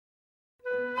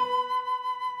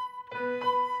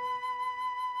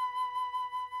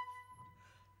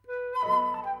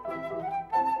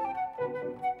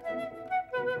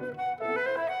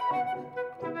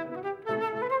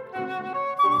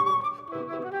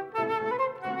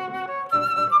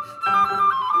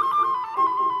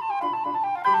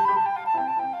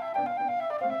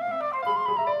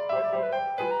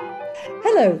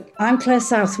Hello, I'm Claire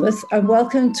Southworth, and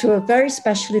welcome to a very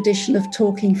special edition of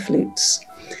Talking Flutes.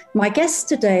 My guests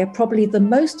today are probably the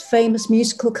most famous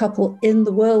musical couple in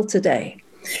the world today.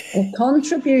 Their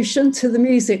contribution to the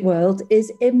music world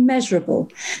is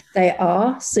immeasurable. They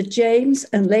are Sir James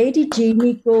and Lady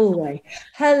Jeannie Galway.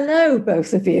 Hello,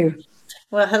 both of you.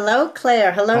 Well, hello,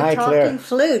 Claire. Hello, Hi, Talking Claire.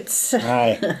 Flutes.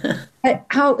 Hi.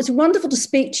 It's wonderful to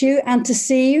speak to you and to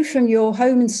see you from your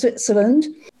home in Switzerland.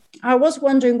 I was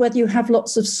wondering whether you have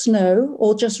lots of snow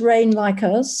or just rain like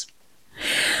us.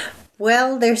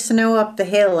 Well, there's snow up the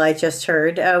hill, I just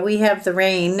heard. We have the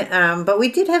rain, but we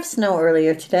did have snow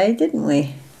earlier today, didn't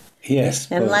we?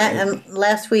 Yes. And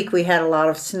last week we had a lot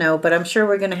of snow, but I'm sure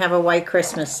we're going to have a white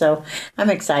Christmas, so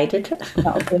I'm excited.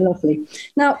 That would be lovely.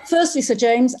 Now, firstly, Sir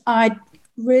James, I'd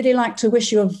really like to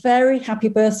wish you a very happy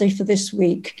birthday for this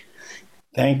week.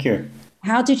 Thank you.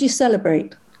 How did you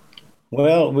celebrate?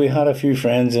 Well, we had a few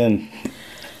friends in,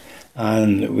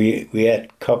 and we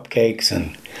ate cupcakes,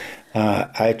 and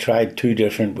I tried 2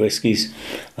 different whiskies.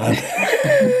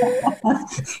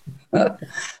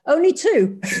 Only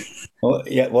 2? Oh,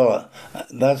 yeah, well,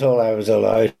 that's all I was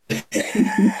allowed. But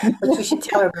you should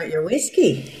tell her about your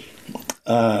whiskey.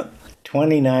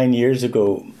 29 years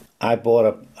ago, I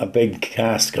bought a big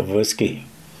cask of whiskey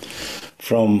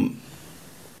from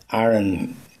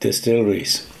Arran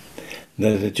Distilleries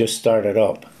that had just started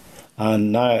up,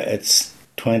 and now it's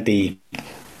 20.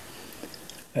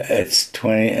 It's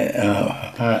 20.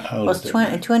 Well, it's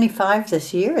 25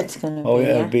 this year. It's going to be. Oh,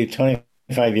 yeah, it'll be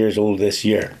 25 years old this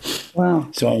year. Wow.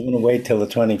 So I'm going to wait till the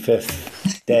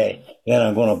 25th day. Then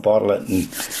I'm going to bottle it and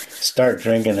start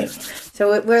drinking it.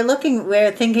 So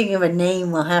we're thinking of a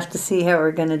name. We'll have to see how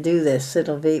we're going to do this.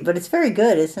 But it's very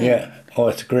good, isn't it? Yeah. Oh,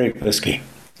 it's a great whiskey.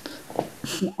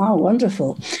 Oh,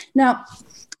 wonderful. Now,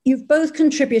 you've both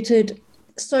contributed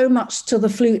so much to the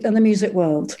flute and the music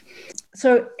world.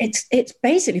 So it's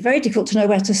basically very difficult to know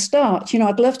where to start. You know,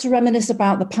 I'd love to reminisce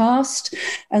about the past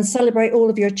and celebrate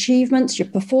all of your achievements, your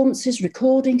performances,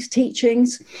 recordings,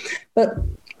 teachings, but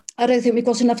I don't think we've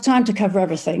got enough time to cover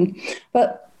everything.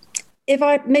 But if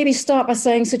I maybe start by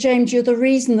saying, Sir James, you're the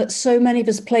reason that so many of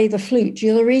us play the flute.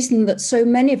 You're the reason that so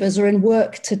many of us are in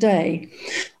work today.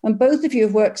 And both of you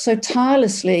have worked so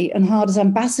tirelessly and hard as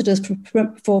ambassadors for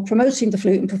promoting the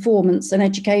flute and performance and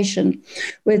education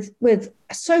with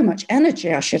so much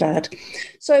energy, I should add.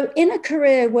 So in a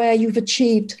career where you've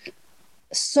achieved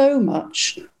so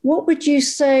much, what would you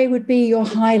say would be your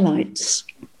highlights?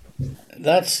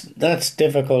 That's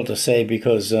difficult to say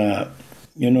because,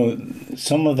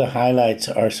 some of the highlights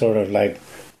are sort of like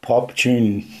pop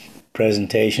tune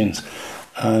presentations,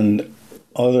 and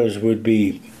others would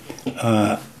be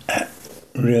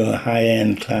real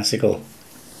high-end classical.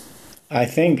 I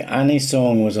think Annie's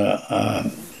song was a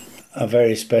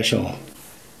very special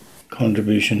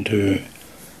contribution to.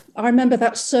 I remember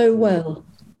that so well.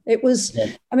 It was,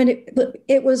 yeah. I mean,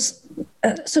 it was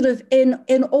sort of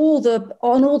on all the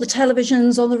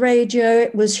televisions, on the radio.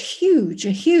 It was huge,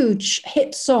 a huge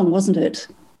hit song, wasn't it?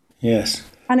 Yes,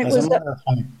 and it was.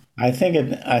 I think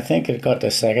it got the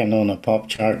second on the pop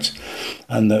charts,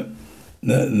 and the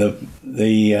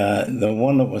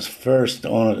one that was first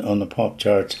on the pop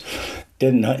charts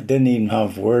didn't even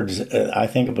have words. I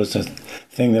think it was a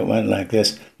thing that went like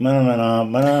this. I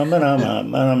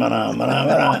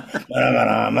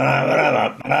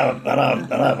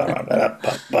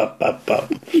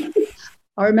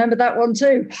remember that one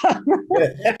too.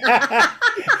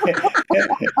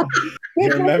 You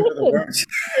remember the words.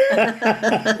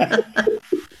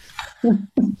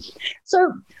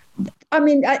 So, I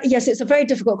mean, yes, it's a very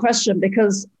difficult question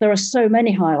because there are so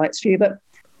many highlights for you, but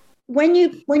when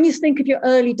you think of your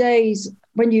early days,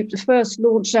 when you first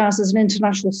launched out as an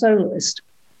international soloist,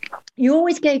 you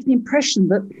always gave the impression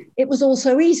that it was all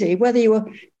so easy, whether you were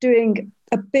doing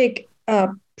a big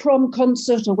prom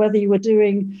concert or whether you were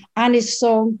doing Annie's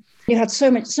song. You had so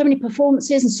many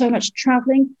performances and so much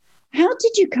traveling. How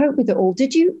did you cope with it all?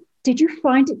 Did you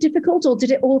find it difficult, or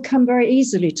did it all come very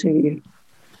easily to you?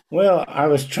 Well, I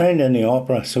was trained in the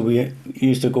opera, so we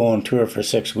used to go on tour for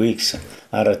 6 weeks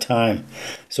at a time.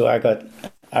 So I got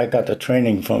the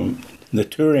training from the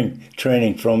touring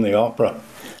training from the opera,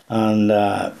 and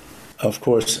of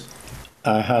course,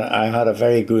 I had a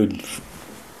very good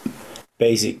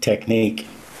basic technique.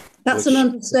 That's an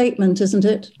understatement, isn't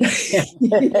it?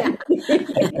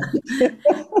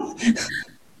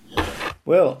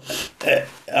 Well,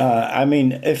 I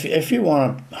mean, if you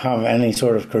want to have any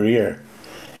sort of career,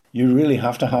 you really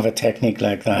have to have a technique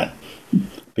like that,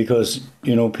 because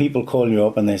people call you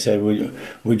up and they say,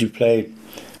 "Would you play,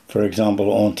 for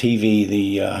example, on TV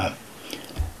the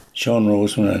Sean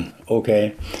Roseman and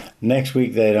okay. Next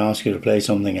week they'd ask you to play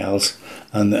something else,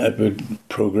 and it would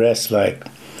progress like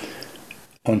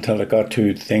until it got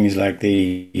to things like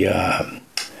the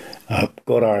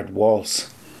Godard Waltz,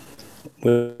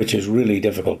 which is really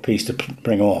difficult piece to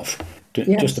bring off.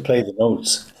 Just to play the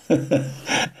notes,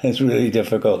 it's really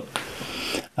difficult.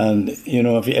 And you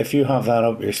know, if you have that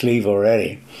up your sleeve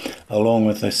already, along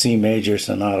with the C major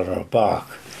sonata or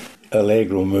Bach,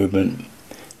 Allegro movement,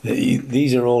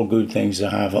 these are all good things to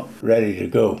have ready to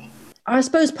go. I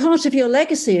suppose part of your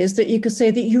legacy is that you could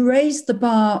say that you raised the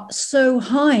bar so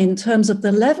high in terms of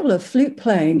the level of flute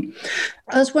playing.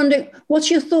 I was wondering, what's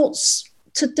your thoughts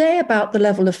today about the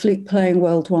level of flute playing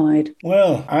worldwide?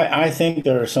 Well, I think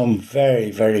there are some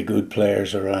very, very good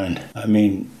players around. I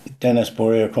mean, Denis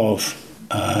Boryakov,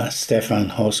 Stefan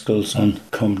Hoskelson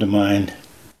come to mind.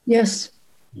 Yes.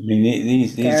 I mean,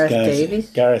 these guys,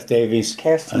 Gareth Davies and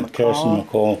Kirsten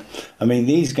McCall. I mean,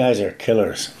 these guys are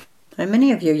killers. And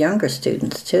many of your younger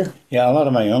students too. Yeah, a lot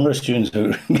of my younger students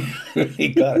who really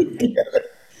got it together.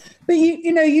 But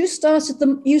you started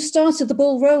the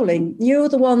ball rolling. You were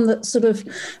the one that sort of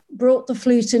brought the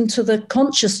flute into the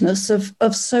consciousness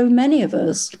of so many of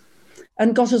us,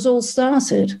 and got us all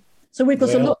started. So we've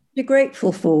got a lot to be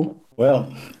grateful for.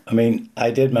 Well, I mean,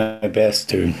 I did my best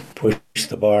to push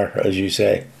the bar, as you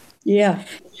say. Yeah.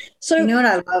 So you know what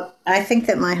I love? I think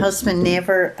that my husband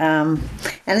never, and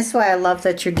this is why I love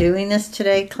that you're doing this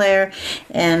today, Claire.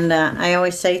 And I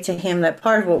always say to him that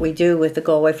part of what we do with the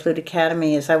Galway Flute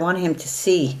Academy is I want him to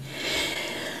see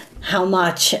how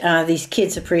much these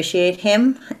kids appreciate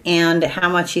him and how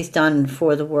much he's done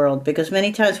for the world, because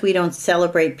many times we don't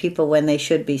celebrate people when they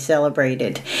should be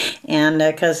celebrated. And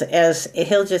because as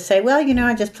he'll just say, well,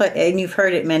 I just play, and you've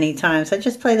heard it many times, I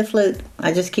just play the flute,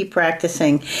 I just keep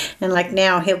practicing. And like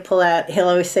now he'll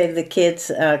always say to the kids,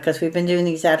 because we've been doing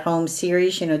these at-home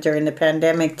series, during the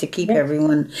pandemic to keep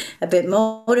everyone a bit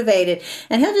motivated,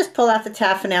 and he'll just pull out the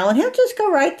Taffanel and he'll just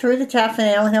go right through the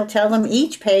Taffanel and he'll tell them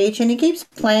each page, and he keeps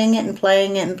playing it and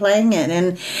playing it and playing it.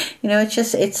 And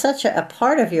it's such a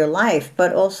part of your life.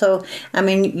 But also, I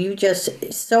mean, you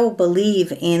just so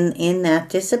believe in that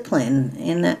discipline,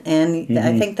 in that, and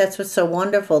I think that's what's so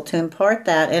wonderful, to impart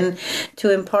that and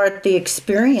to impart the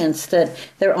experience that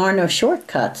there are no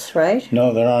shortcuts, right?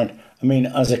 No, there aren't. I mean,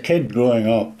 as a kid growing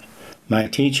up, my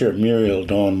teacher, Muriel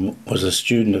Dawn, was a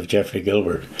student of Geoffrey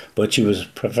Gilbert, but she was a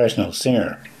professional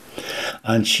singer.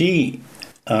 And she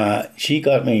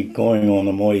got me going on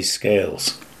the Moyes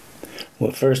scales.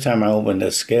 Well, first time I opened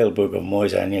a scale book of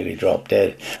Moyes, I nearly dropped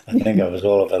dead. I think I was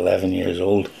all of 11 years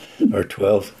old or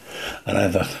 12. And I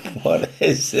thought, what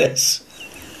is this?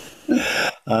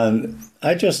 And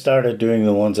I just started doing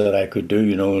the ones that I could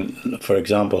do, for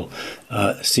example,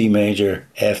 C major,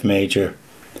 F major,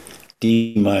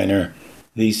 D minor,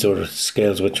 these sort of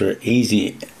scales which are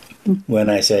easy. When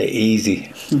I say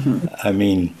easy, I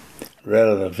mean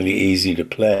relatively easy to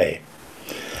play.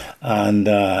 And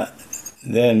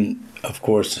then, of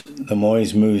course, the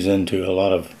Moyes moves into a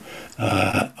lot of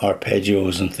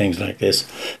arpeggios and things like this.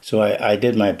 So I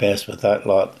did my best with that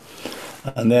lot.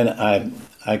 And then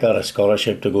I got a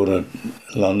scholarship to go to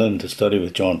London to study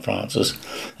with John Francis.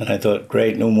 And I thought,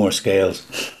 great, no more scales.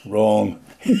 Wrong.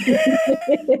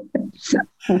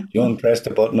 John pressed a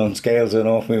button on scales and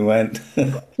off we went.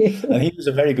 And he was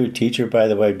a very good teacher, by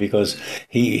the way, because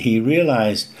he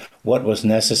realized what was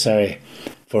necessary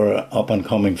for an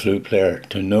up-and-coming flute player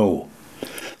to know.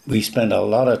 We spent a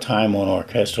lot of time on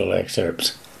orchestral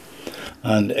excerpts,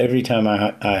 and every time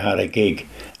I had a gig,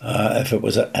 if it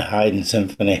was a Haydn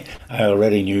symphony, I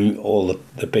already knew all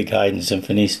the big Haydn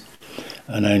symphonies,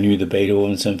 and I knew the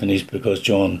Beethoven symphonies because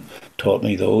John taught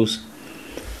me those.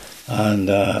 And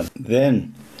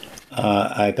then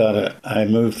I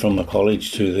moved from the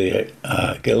college to the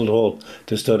Guildhall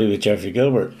to study with Geoffrey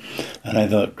Gilbert. And I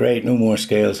thought, great, no more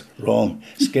scales. Wrong.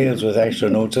 Scales with extra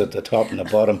notes at the top and the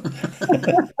bottom.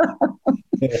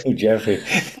 Geoffrey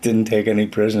didn't take any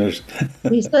prisoners.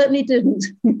 He certainly didn't.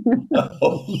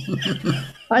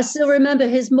 I still remember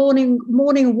his morning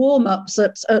warm-ups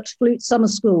at flute summer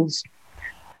schools.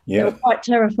 Yeah. They were quite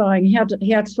terrifying. He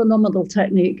had phenomenal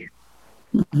technique.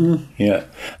 Mm-hmm. Yeah,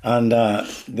 and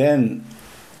then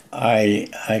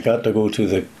I got to go to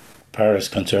the Paris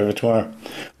Conservatoire,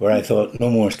 where I thought, no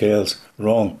more scales.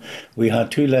 Wrong. We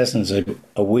had 2 lessons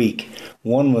a week.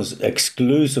 One was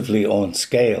exclusively on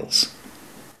scales,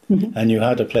 and you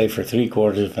had to play for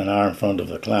 3/4 of an hour in front of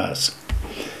the class.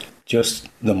 Just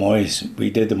the Moyes. We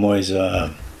did the Moyes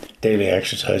daily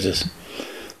exercises.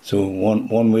 So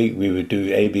one week we would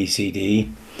do A, B, C,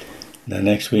 D. The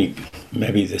next week,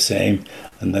 maybe the same.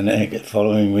 And the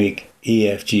following week, E,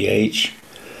 F, G, H.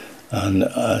 And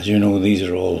as you know, these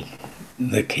are all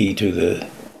the key to the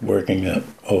working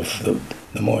of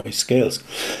the Moy scales.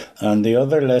 And the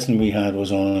other lesson we had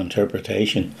was on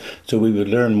interpretation. So we would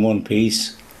learn one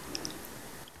piece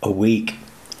a week.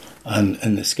 And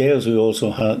in the scales, we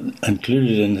also had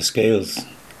included in the scales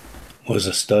was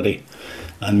a study.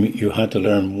 And you had to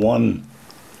learn one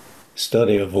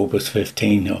study of Opus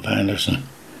 15 of Henderson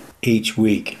each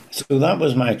week. So that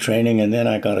was my training, and then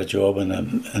I got a job in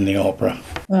the opera.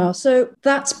 Wow. So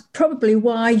that's probably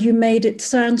why you made it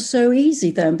sound so easy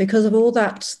then, because of all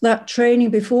that training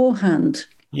beforehand.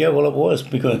 Yeah, well, it was,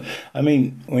 because, I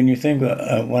mean, when you think,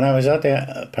 when I was at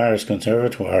the Paris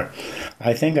Conservatoire,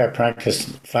 I think I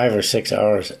practiced 5 or 6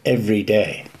 hours every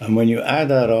day. And when you add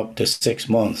that up to 6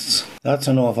 months, that's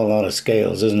an awful lot of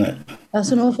scales, isn't it?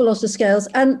 That's an awful lot of scales.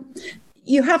 And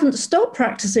you haven't stopped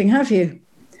practicing, have you?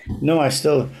 No,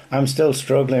 I'm still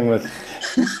struggling with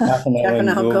Taffanel and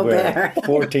Gobert,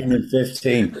 14 and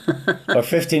 15, or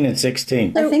 15 and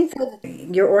 16. I think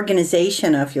that your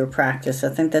organization of your practice, I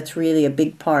think that's really a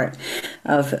big part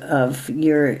of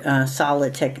your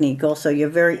solid technique. Also, you're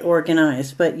very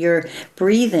organized, but your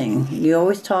breathing, you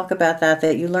always talk about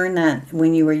that you learned that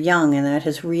when you were young, and that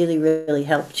has really, really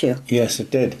helped you. Yes, it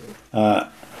did.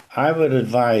 I would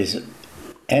advise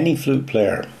any flute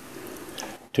player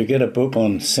to get a book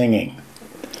on singing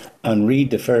and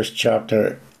read the first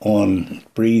chapter on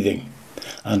breathing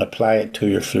and apply it to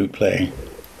your flute playing.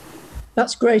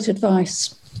 That's great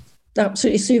advice.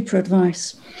 Absolutely super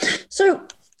advice. So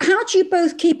how do you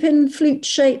both keep in flute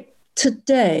shape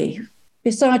today,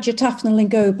 besides your Taffanel and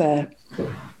Gobert?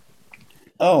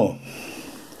 Oh.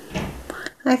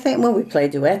 I think, we play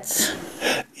duets.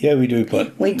 Yeah, we do,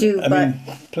 but I mean,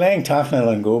 playing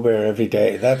Taffanel and Gobert every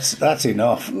day, that's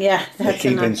enough. Yeah, that's to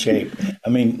keep enough. in shape. I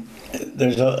mean,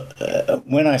 there's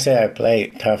when I say I play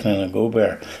Taffanel and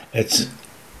Gobert, it's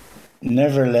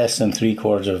never less than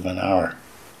 3/4 of an hour.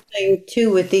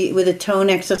 Too with the tone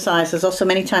exercises. Also,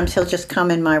 many times he'll just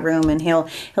come in my room and he'll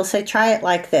say, "Try it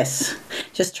like this,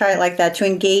 just try it like that," to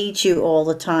engage you all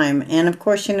the time. And of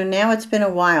course, now it's been a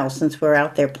while since we're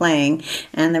out there playing,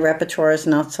 and the repertoire is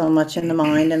not so much in the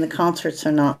mind, and the concerts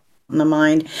are not in the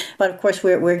mind. But of course,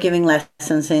 we're giving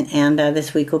lessons, and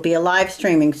this week will be a live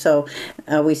streaming. So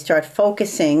we start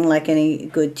focusing, like any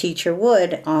good teacher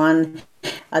would, on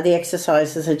the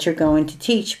exercises that you're going to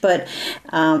teach. But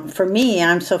for me,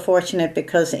 I'm so fortunate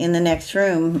because in the next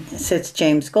room sits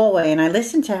James Galway, and I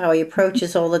listen to how he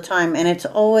approaches all the time, and it's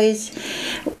always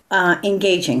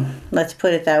engaging. Let's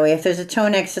put it that way. If there's a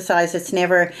tone exercise, it's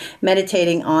never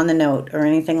meditating on the note or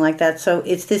anything like that. So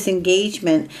it's this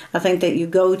engagement, I think, that you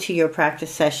go to your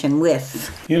practice session with.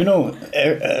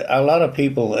 A lot of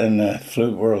people in the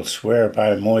flute world swear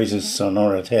by Moy's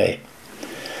sonorité,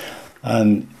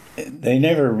 and they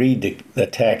never read the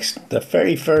text. The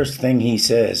very first thing he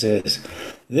says is,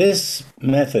 "This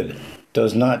method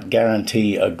does not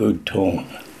guarantee a good tone."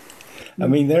 I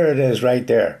mean, there it is right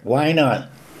there. Why not?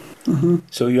 Mm-hmm.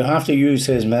 So you have to use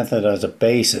his method as a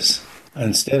basis.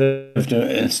 Instead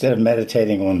of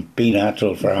meditating on B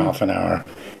natural for half an hour,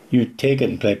 you take it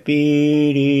and play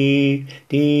be dee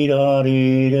dee da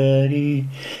dee da dee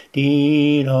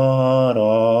dee da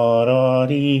da da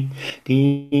dee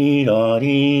dee da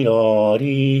dee da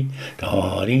dee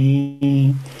da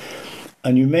dee,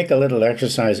 and you make a little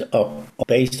exercise up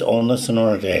based on the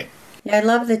sonority. Yeah, I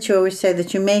love that you always say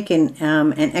that you make an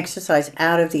exercise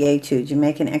out of the etude. You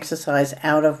make an exercise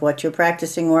out of what you're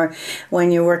practicing. Or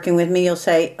when you're working with me, you'll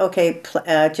say, okay,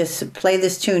 just play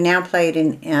this tune. Now play it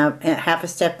in half a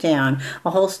step down, a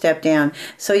whole step down,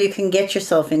 so you can get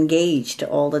yourself engaged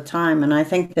all the time. And I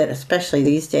think that especially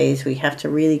these days, we have to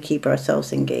really keep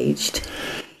ourselves engaged.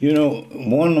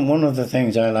 One of the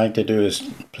things I like to do is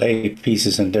play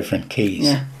pieces in different keys.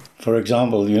 Yeah. For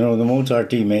example, the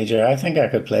Mozart D major, I think I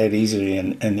could play it easily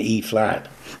in E flat.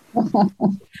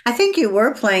 I think you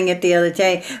were playing it the other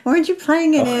day. Weren't you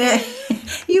playing it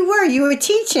You were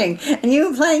teaching, and you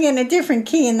were playing in a different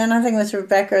key, and then I think it was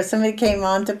Rebecca or somebody came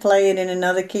on to play it in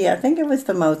another key. I think it was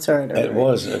the Mozart. It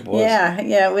was. Yeah,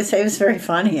 it was very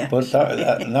funny. But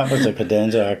that was a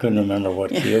cadenza. I couldn't remember what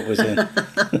key it was in.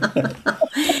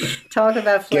 Talk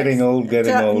about getting old.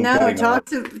 No,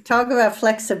 talk about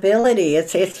flexibility.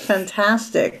 It's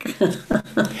fantastic.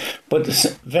 But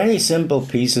very simple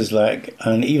pieces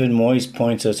and even Moyes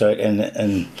points us out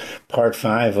in part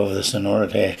 5 of the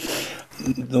sonority,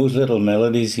 those little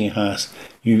melodies he has,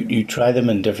 you try them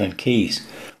in different keys.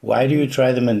 Why do you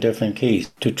try them in different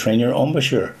keys? To train your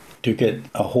embouchure, to get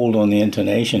a hold on the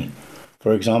intonation.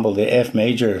 For example, the F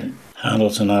major Handel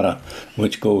Sonata,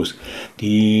 which goes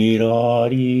dee da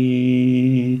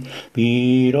dee,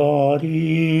 dee da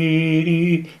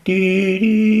dee, dee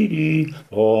dee dee,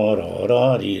 da da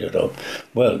da dee da.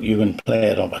 Well, you can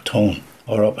play it up a tone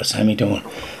or up a semitone.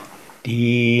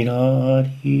 Dee da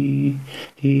dee,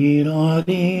 dee da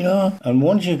dee da. And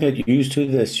once you get used to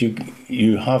this,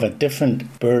 you have a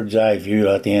different bird's eye view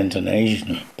at the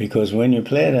intonation, because when you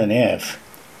play it in F,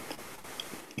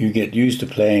 you get used to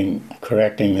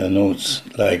correcting the notes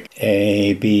like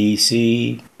A, B,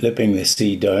 C, flipping the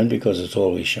C down because it's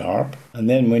always sharp. And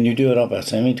then when you do it up a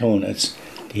semitone, it's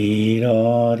dee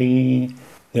da dee.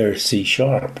 There's C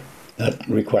sharp. That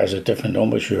requires a different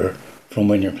embouchure from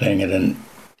when you're playing it in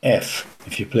F.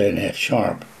 If you play an F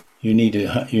sharp, you need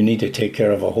to take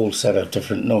care of a whole set of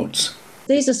different notes.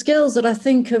 These are skills that I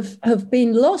think have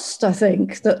been lost. I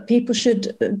think that people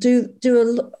should do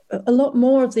a lot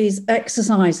more of these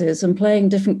exercises and playing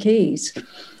different keys.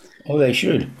 Oh, they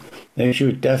should. They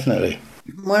should, definitely.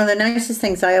 One of the nicest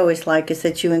things I always like is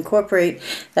that you incorporate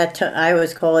that, I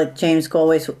always call it James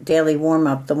Galway's daily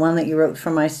warm-up, the one that you wrote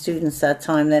for my students that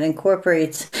time, that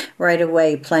incorporates right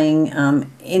away playing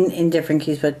in different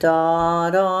keys, but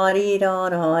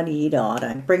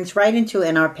da-da-dee-da-da-dee-da-da. Brings right into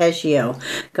an arpeggio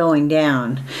going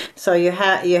down. So you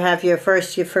have your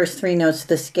first three notes of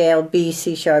the scale, B,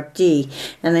 C sharp, D,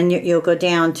 and then you'll go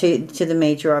down to the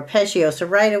major arpeggio. So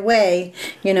right away,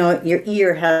 your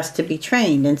ear has to be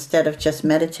trained instead of just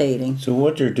meditating. So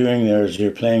what you're doing there is you're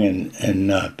playing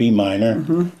in B minor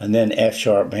and then F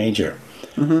sharp major.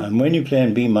 And when you play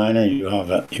in B minor,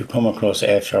 you come across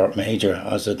F sharp major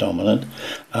as the dominant,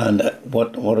 and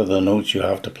what are the notes you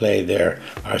have to play there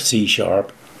are C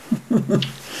sharp,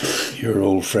 your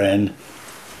old friend.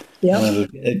 Yeah.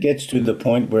 It gets to the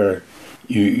point where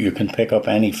you can pick up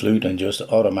any flute and just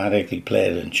automatically play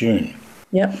it in tune.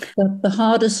 Yep, the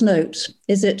hardest note.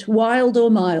 Is it wild or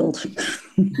mild?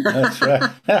 That's right.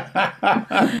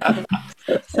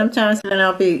 Sometimes when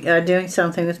I'll be doing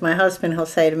something with my husband, he'll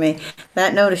say to me,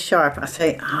 that note is sharp. I'll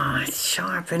say, it's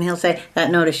sharp. And he'll say,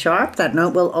 that note is sharp. That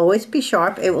note will always be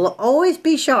sharp. It will always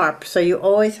be sharp. So you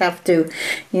always have to,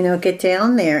 get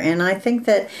down there. And I think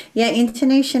that,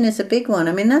 intonation is a big one.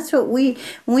 I mean, that's what we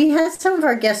had some of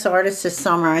our guest artists this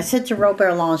summer. I said to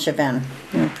Robert Langevin,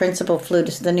 principal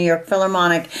flutist of the New York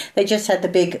Philharmonic, they just had the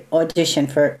big audition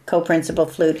for co-principal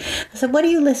flute. I said, what are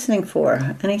you listening for?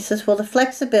 And he says, well, the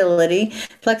flexibility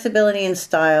in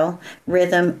style,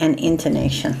 rhythm, and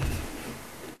intonation.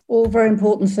 All very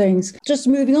important things. Just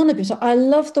moving on a bit, I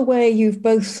love the way you've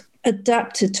both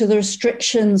adapted to the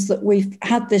restrictions that we've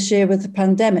had this year with the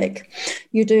pandemic.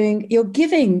 You're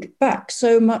giving back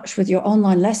so much with your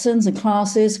online lessons and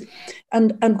classes,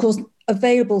 and of course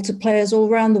available to players all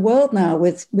around the world now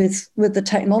with the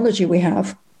technology we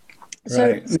have.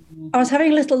 So Right. I was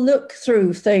having a little look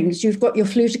through things. You've got your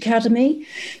Flute Academy,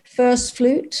 First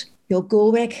Flute, your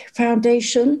Galway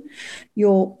Foundation,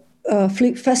 your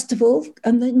Flute Festival,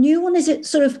 and the new one, is it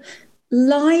sort of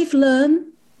Live Learn?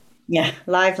 Yeah,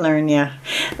 Live Learn, yeah.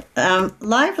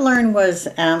 Live Learn was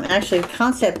actually, the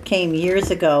concept came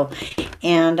years ago,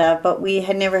 and but we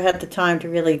had never had the time to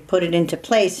really put it into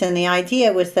place. And the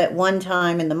idea was that one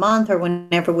time in the month or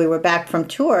whenever we were back from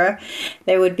tour,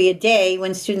 there would be a day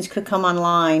when students could come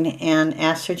online and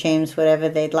ask Sir James whatever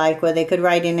they'd like, or they could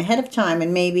write in ahead of time,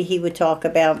 and maybe he would talk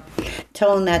about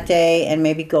tone that day and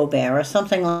maybe Gobert or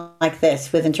something like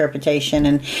this with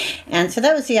interpretation. And so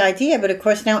that was the idea, but of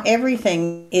course now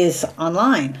everything is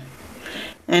online.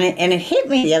 And it hit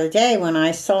me the other day when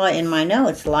I saw in my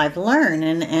notes Live Learn,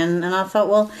 and I thought,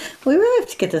 well, we really have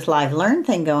to get this Live Learn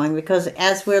thing going, because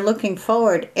as we're looking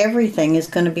forward, everything is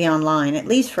going to be online, at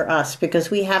least for us, because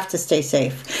we have to stay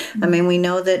safe. I mean, we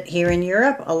know that here in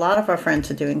Europe, a lot of our friends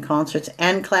are doing concerts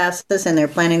and classes, and they're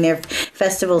planning their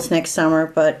festivals next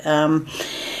summer, but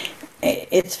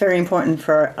it's very important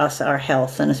for us, our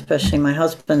health, and especially my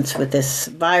husband's with this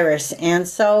virus. And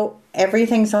so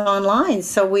everything's online.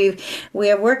 So we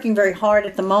are working very hard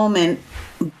at the moment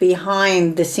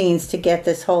behind the scenes to get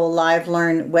this whole Live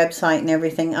Learn website and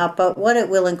everything up. But what it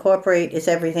will incorporate is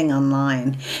everything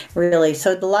online, really.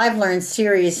 So the Live Learn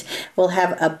series will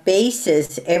have a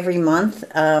basis every month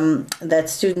that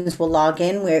students will log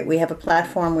in. We have a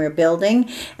platform we're building,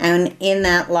 and in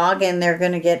that login, they're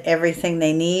going to get everything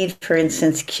they need. For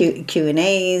instance,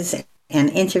 Q&As and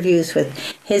interviews with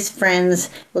his friends,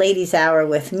 Ladies Hour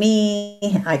with me.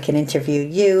 I can interview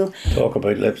you. Talk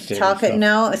about lipstick.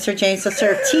 No, Sir James will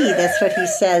serve tea. That's what he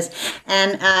says.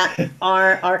 And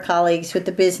our colleagues with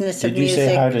the business of music. Did you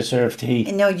say how to serve tea?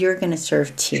 No, you're going to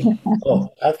serve tea. Oh,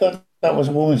 I thought That was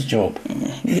a woman's job.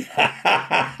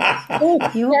 Oh,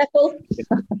 careful.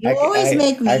 You always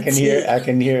make me I can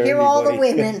hear Hear all the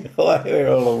everybody. women. I hear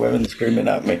all the women screaming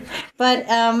at me. But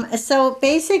so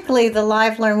basically, the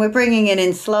Live Learn, we're bringing it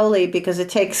in slowly because it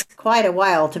takes quite a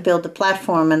while to build the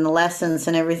platform and the lessons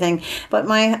and everything. But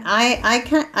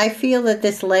I feel that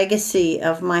this legacy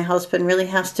of my husband really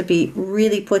has to be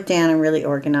really put down and really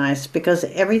organized, because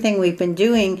everything we've been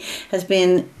doing has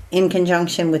been in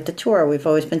conjunction with the tour. We've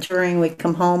always been touring. We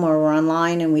come home or we're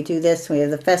online and we do this. We have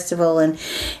the festival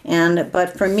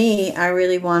but for me, I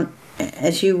really want,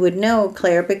 as you would know,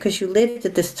 Claire, because you lived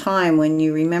at this time when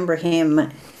you remember him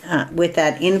with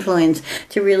that influence,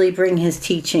 to really bring his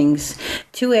teachings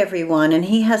to everyone. And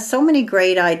he has so many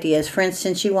great ideas. For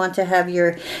instance, you want to have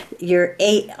your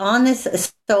 8 on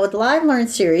this. So the Live Learn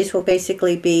series will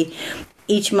basically be,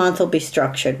 each month will be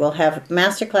structured. We'll have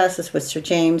master classes with Sir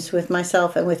James, with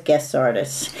myself, and with guest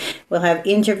artists. We'll have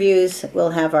interviews.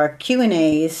 We'll have our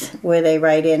Q&As where they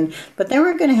write in. But then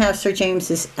we're going to have Sir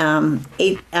James's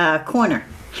corner.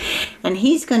 And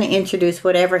he's going to introduce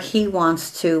whatever he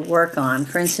wants to work on.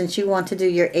 For instance, you want to do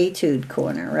your etude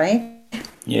corner, right?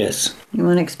 Yes. You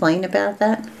want to explain about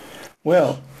that?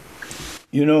 Well,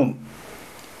 you know,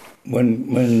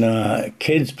 when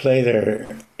kids play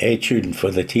their etude for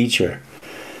the teacher,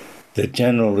 the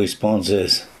general response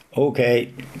is,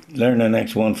 okay, learn the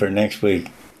next one for next week.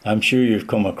 I'm sure you've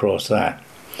come across that.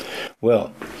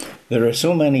 Well, there are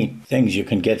so many things you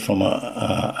can get from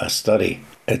a study.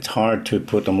 It's hard to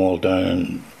put them all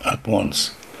down at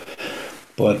once.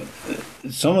 But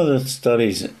some of the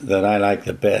studies that I like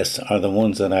the best are the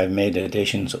ones that I've made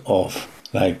editions of,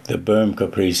 like the Bohm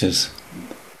Caprices,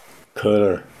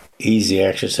 Köhler, easy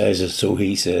exercises, so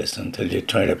he says, until you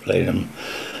try to play them.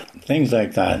 Things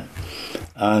like that.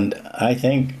 And I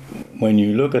think when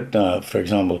you look at, for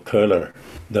example, Köhler,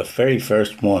 the very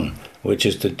first one, which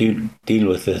is to deal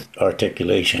with the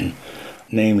articulation,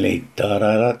 namely da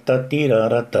da da da dee da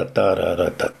da da da da da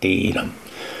da dee dum.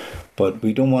 But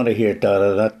we don't want to hear da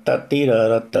da da da dee da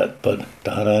da da, but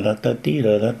da da da da dee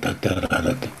da da da da da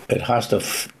da. It has to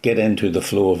get into the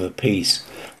flow of the piece.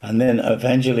 And then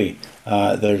eventually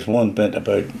there's one bit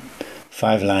about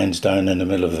 5 lines down in the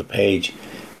middle of the page.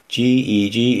 G, E,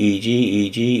 G, E, G, E,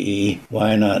 G, E.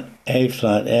 Why not A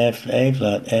flat, F, A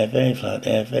flat, F, A flat,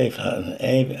 F, A flat, and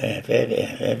A, F, F,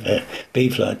 F, F, F, B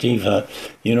flat, G flat.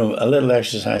 You know, a little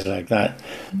exercise like that.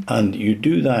 And you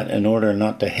do that in order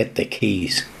not to hit the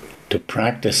keys, to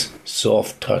practice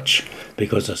soft touch,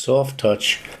 because a soft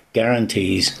touch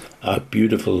guarantees a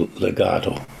beautiful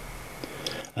legato.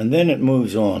 And then it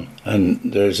moves on, and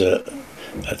there's a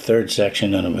third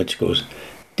section in it which goes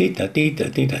in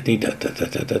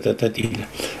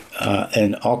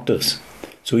octaves.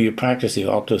 So you practice the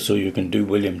octaves so you can do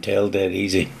William Tell dead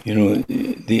easy, you know,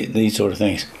 these sort of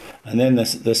things. And then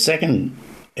the second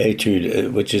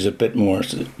etude, which is a bit more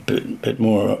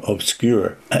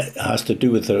obscure, has to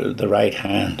do with the right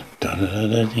hand. Is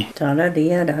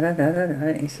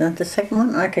that the second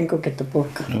one? I can go get the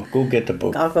book. No, go get the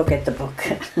book. I'll go get the book.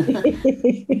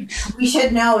 We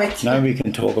should know it. Now we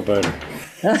can talk about it.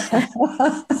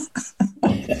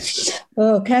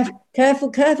 Oh,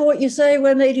 careful what you say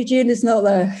when Lady Jean is not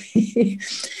there.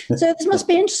 So this must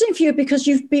be interesting for you, because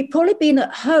you've probably been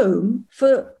at home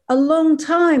for a long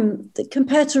time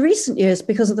compared to recent years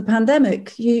because of the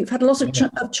pandemic. You've had lots of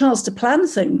chance to plan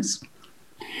things.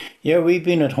 Yeah, we've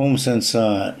been at home since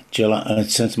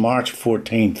since March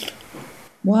 14th.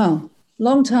 Wow,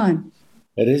 long time.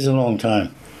 It is a long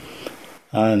time.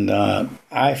 And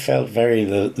I felt very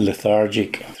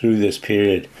lethargic through this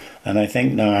period. And I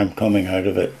think now I'm coming out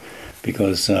of it,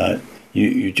 because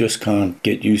you just can't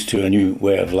get used to a new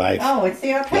way of life. Oh, it's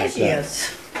the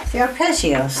arpeggios. It's the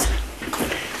arpeggios.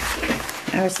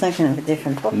 I was thinking of a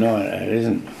different book. No, it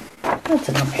isn't. That's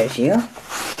an arpeggio.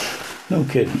 No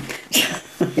kidding.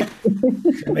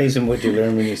 It's amazing what you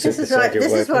learn when you sit beside your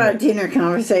wife. This is what our dinner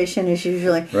conversation is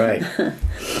usually. Right.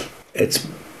 It's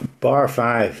bar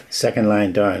 5, second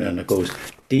line down, and it goes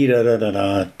dee da da da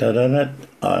da da da da,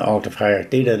 octave higher,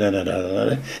 dee da da da da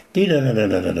da, dee da da da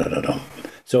da da da da.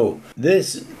 So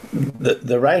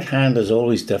the right hand is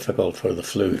always difficult for the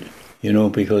flute, you know,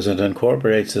 because it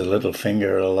incorporates the little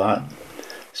finger a lot,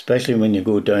 especially when you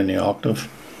go down the octave.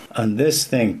 And this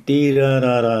thing, dee da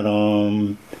da da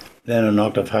dum, then an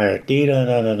octave higher, dee da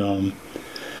da da dum.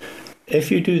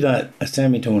 If you do that a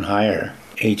semitone higher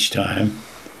each time,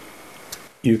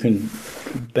 you can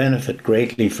benefit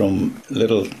greatly from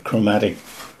little chromatic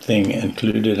thing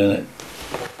included in it.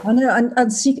 I know,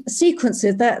 and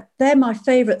sequences, they're my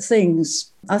favorite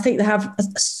things. I think they have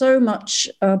so much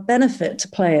benefit to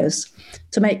players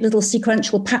to make little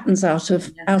sequential patterns out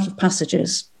of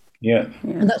passages. Yeah.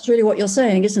 And that's really what you're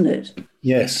saying, isn't it?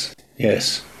 Yes,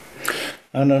 yes.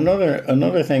 And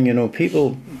another thing, you know,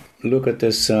 people look at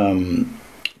this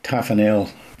Tafanel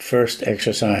first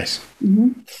exercise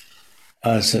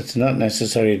as it's not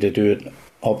necessary to do it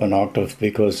up an octave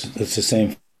because it's the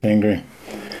same fingering.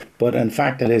 But in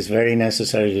fact, it is very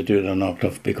necessary to do it an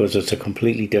octave because it's a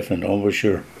completely different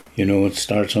embouchure. You know, it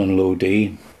starts on low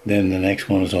D, then the next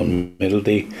one is on middle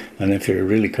D, and if you're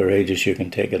really courageous, you can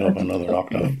take it up another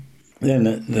octave. Then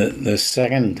the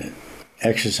second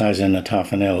exercise in the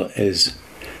Tafanel is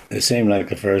the same like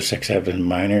the first, except in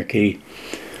minor key.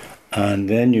 And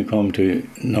then you come to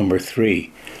number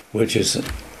 3, which is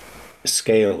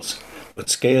scales, but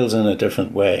scales in a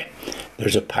different way.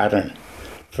 There's a pattern.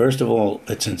 First of all,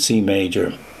 it's in C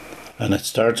major, and it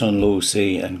starts on low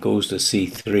C and goes to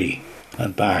C3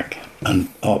 and back and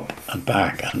up and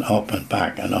back and up and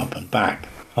back and up and back,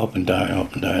 up and down,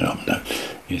 up and down, up and down.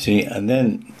 You see, and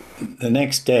then the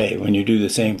next day when you do the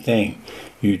same thing,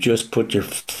 you just put your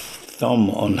thumb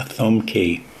on the thumb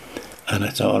key and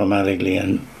it's automatically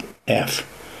in F,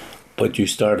 but you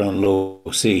start on low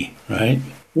C, right?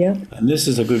 Yeah. And this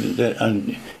is a good,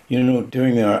 and you know,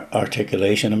 doing the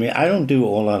articulation. I mean, I don't do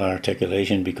all that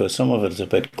articulation because some of it is a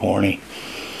bit corny,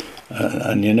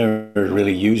 and you never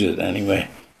really use it anyway.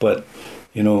 But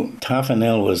you know,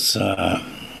 Tafanel was a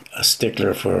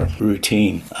stickler for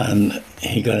routine, and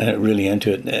he got really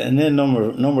into it. And then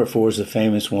number 4 is the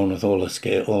famous one with all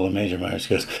the major minor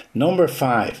scales. Number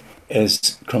 5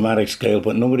 is chromatic scale,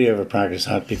 but nobody ever practiced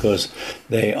that because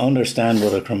they understand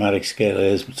what a chromatic scale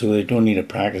is, so they don't need to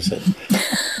practice it.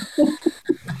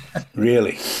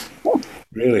 Really.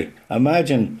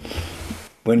 Imagine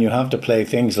when you have to play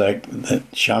things like the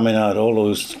Chaminade, all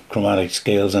those chromatic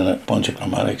scales and a bunch of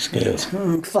chromatic scales.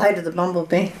 Flight of the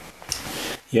Bumblebee.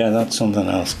 Yeah, that's something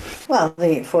else. Well,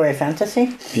 the Fourier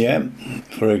Fantasy. Yeah,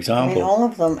 for example. I mean, all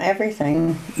of them,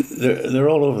 everything. They're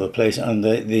all over the place, and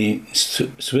the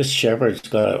Swiss Shepherd's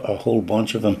got a whole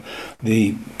bunch of them.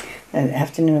 The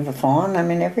Afternoon of a Faun. I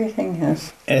mean, everything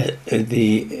has.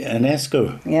 The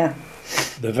Enesco. Yeah.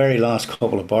 The very last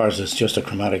couple of bars is just a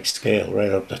chromatic scale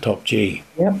right up the top G.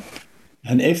 Yep.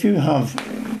 And if you have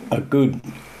a good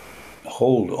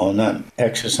hold on that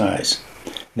exercise,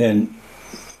 then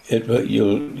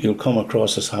you'll come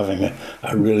across as having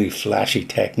a really flashy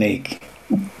technique,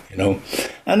 you know.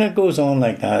 And it goes on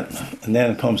like that, and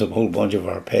then it comes a whole bunch of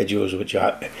arpeggios which you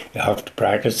have to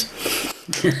practice.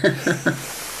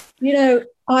 You know,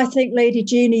 I think, Lady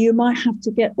Jeannie, you might have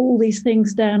to get all these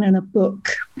things down in a book.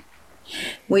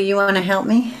 Will you want to help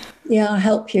me? Yeah, I'll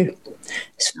help you.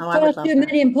 I would love do that.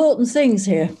 many important things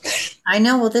here. I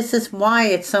know. Well, this is why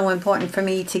it's so important for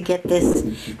me to get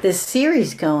this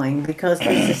series going, because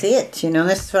this is it. You know,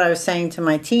 this is what I was saying to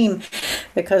my team,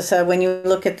 because when you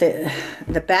look at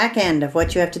the back end of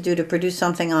what you have to do to produce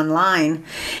something online,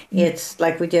 it's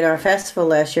like we did our festival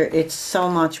last year. It's so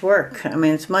much work. I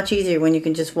mean, it's much easier when you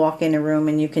can just walk in a room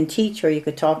and you can teach, or you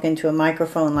could talk into a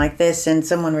microphone like this and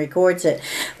someone records it.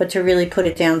 But to really put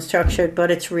it down structured, but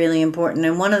it's really important.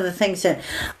 And one of the things that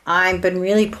I've been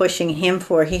really pushing him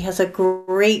for, he has a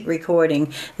great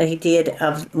recording that he did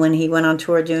of when he went on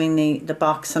tour doing the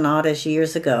Bach sonatas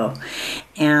years ago,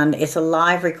 and it's a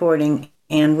live recording,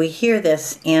 and we hear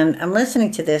this, and I'm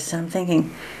listening to this and I'm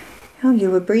thinking, oh,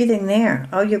 you were breathing there,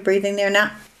 oh, you're breathing there.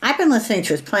 Now I've been listening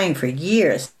to his playing for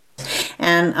years,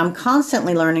 and I'm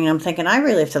constantly learning. I'm thinking, I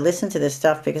really have to listen to this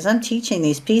stuff because I'm teaching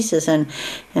these pieces, and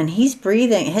he's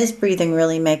breathing, his breathing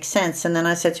really makes sense. And then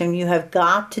I said to him, you have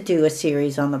got to do a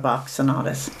series on the Bach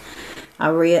sonatas.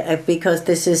 Because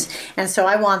this is, and so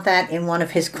I want that in one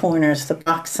of his corners, the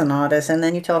Bach sonatas. And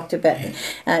then you talked about,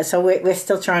 so we're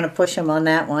still trying to push him on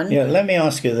that one. Yeah, let me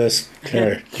ask you this,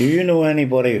 Claire. Do you know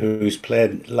anybody who's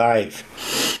played live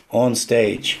on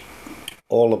stage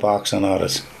all the Bach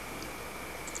sonatas?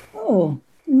 Oh,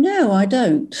 no, I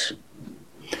don't.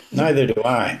 Neither do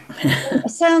I.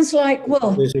 Sounds like,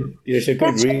 well, there's a good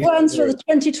that's reason. plans for the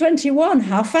 2021.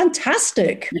 How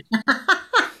fantastic.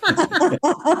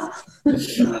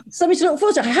 Something to look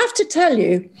forward to. I have to tell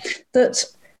you that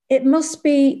it must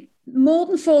be more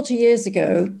than 40 years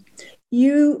ago.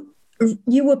 You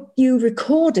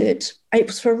recorded, it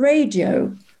was for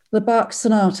radio, the Bach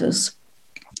sonatas,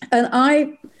 and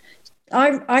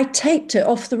I taped it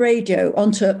off the radio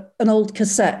onto an old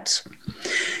cassette,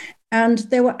 and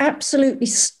they were absolutely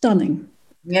stunning.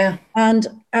 Yeah. And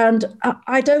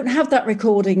I don't have that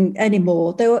recording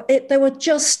anymore. They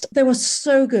were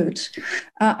so good.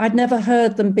 I'd never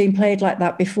heard them being played like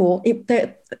that before.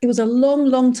 It was a long,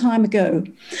 long time ago.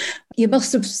 You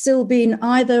must have still been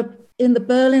either in the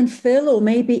Berlin Phil or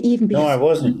maybe even No, before. I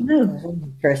wasn't. No.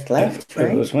 First left, It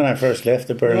right? was when I first left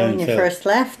the Berlin When you Phil. first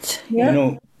left. Yeah. You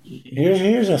know,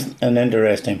 here's an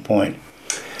interesting point.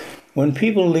 When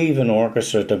people leave an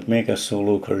orchestra to make a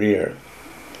solo career,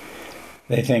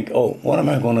 they think, oh, what am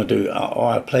I going to do? Oh,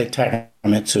 I'll play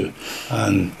Takamitsu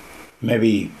and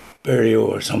maybe Berio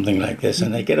or something like this.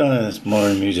 And they get on this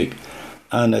modern music,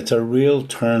 and it's a real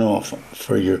turn off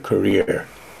for your career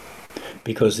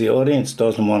because the audience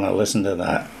doesn't want to listen to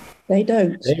that. They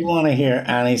don't. They want to hear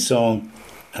Annie's song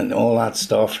and all that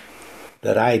stuff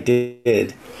that I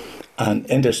did, and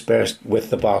interspersed with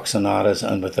the Bach sonatas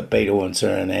and with the Beethoven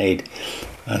Serenade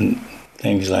and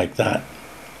things like that.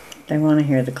 They want to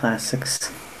hear the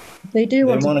classics. They do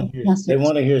want They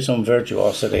want to hear some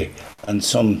virtuosity and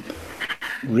some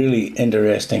really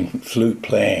interesting flute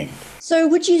playing. So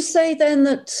would you say then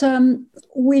that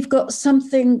we've got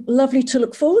something lovely to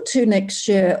look forward to next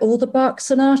year? All the Bach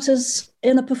sonatas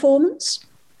in a performance?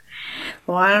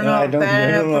 Well, I don't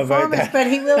know about performance, but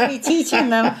he will be teaching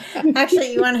them.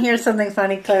 Actually, you want to hear something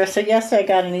funny, Claire? So yesterday I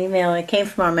got an email. It came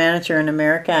from our manager in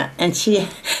America, and she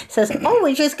says, oh,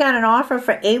 we just got an offer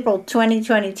for April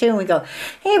 2022. And we go,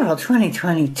 April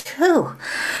 2022?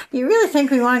 You really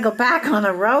think we want to go back on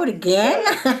the road again?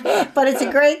 But it's a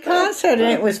great concert,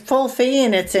 and it was full fee,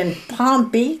 and it's in Palm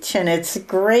Beach, and it's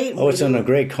great. Oh, it's in a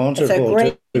great concert hall.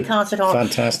 It's a great concert hall.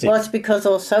 Fantastic. Well, it's because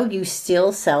also you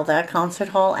still sell that concert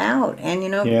hall out, and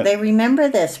they remember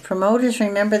this. Promoters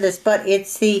remember this, but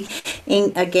it's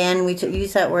again we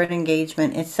use that word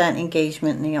engagement. It's that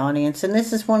engagement in the audience, and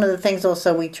this is one of the things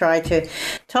also we try to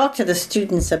talk to the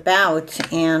students about.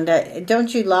 And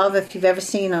don't you love if you've ever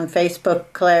seen on Facebook,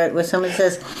 Claire, where someone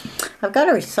says, "I've got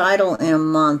a recital in a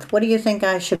month. What do you think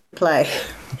I should play?"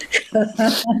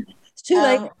 It's too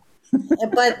late.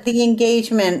 But the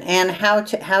engagement and how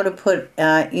to put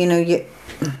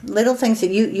little things that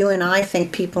you and I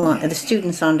think the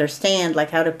students understand, like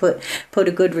how to put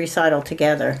a good recital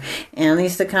together, and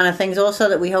these are the kind of things also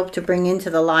that we hope to bring into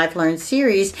the Live Learn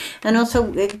series, and also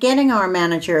getting our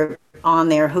manager on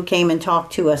there who came and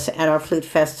talked to us at our flute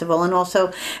festival, and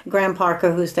also Graham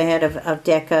Parker, who's the head of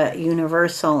Decca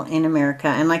Universal in America.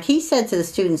 And like he said to the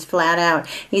students flat out,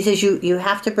 he says, you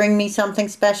have to bring me something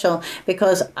special,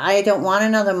 because I don't want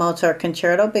another Mozart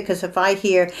concerto, because if I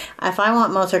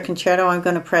want Mozart concerto, I'm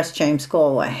going to press James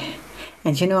Galway.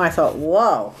 And I thought,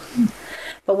 whoa.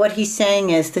 But what he's saying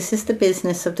is this is the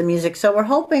business of the music. So we're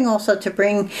hoping also to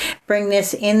bring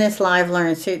this in this Live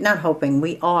Learn series. Not hoping,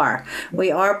 we are.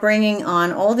 We are bringing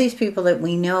on all these people that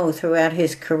we know throughout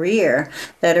his career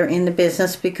that are in the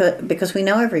business because we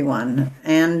know everyone.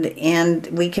 And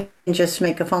we can just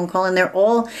make a phone call. And they're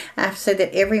all, I have to say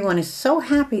that everyone is so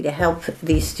happy to help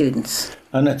these students.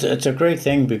 And it's a great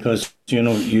thing because,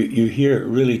 you hear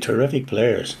really terrific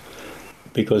players.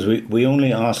 Because we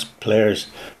only ask players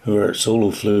who are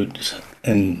solo flutes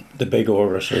in the big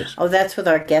orchestras. Oh, that's with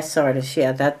our guest artists.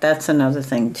 Yeah, that's another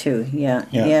thing too.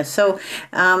 Yeah. So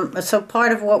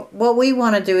part of what we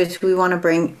want to do is we want to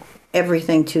bring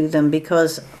everything to them,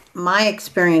 because my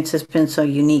experience has been so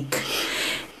unique.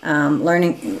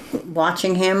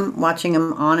 Watching him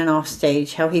on and off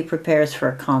stage, how he prepares for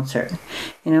a concert,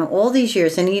 all these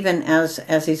years, and even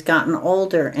as he's gotten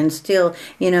older, and still,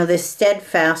 this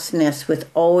steadfastness with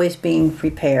always being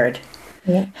prepared.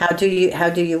 Yeah. How do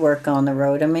you work on the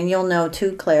road? I mean, you'll know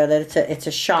too, Claire, that it's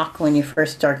a shock when you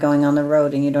first start going on the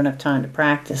road and you don't have time to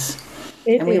practice.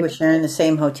 And we were sharing the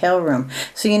same hotel room,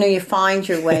 so you find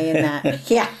your way in that.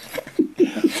 Yeah.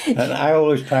 And I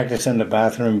always practice in the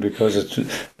bathroom because it's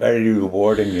very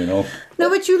rewarding, No,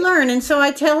 but you learn. And so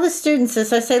I tell the students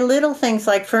this. I say little things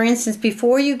like, for instance,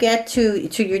 before you get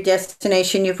to your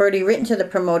destination, you've already written to the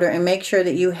promoter and make sure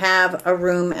that you have a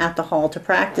room at the hall to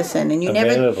practice in. And you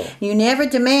never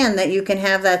demand that you can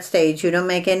have that stage. You don't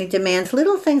make any demands.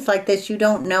 Little things like this you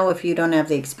don't know if you don't have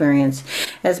the experience.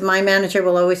 As my manager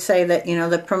will always say that,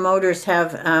 the promoters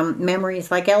have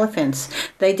memories like elephants.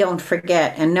 They don't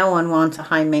forget, and no one wants a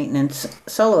high-maintenance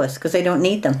soloist because they don't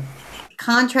need them.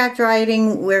 Contract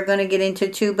writing we're going to get into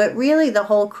too, but really the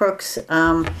whole crux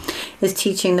is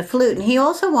teaching the flute. And he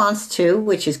also wants to,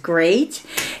 which is great,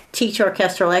 teach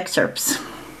orchestral excerpts.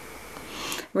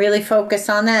 Really focus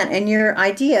on that. And your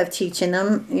idea of teaching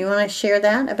them, you want to share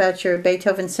that about your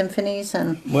Beethoven symphonies?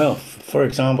 Well, for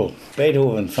example,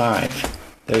 Beethoven 5,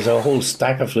 there's a whole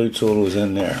stack of flute solos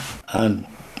in there. And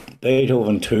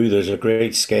Beethoven 2, there's a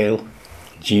great scale,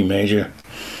 G major.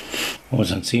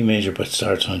 was on C major but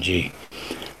starts on G.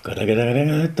 And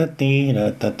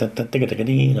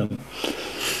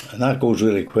that goes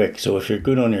really quick. So if you're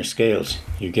good on your scales,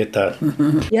 you get that.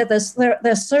 Yeah, there's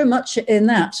so much in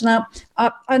that. Now,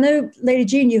 I know, Lady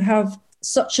Jean, you have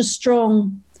such a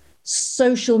strong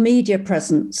social media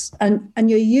presence, and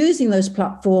you're using those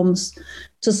platforms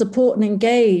to support and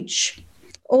engage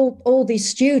all these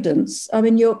students. I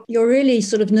mean, you're really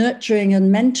sort of nurturing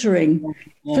and mentoring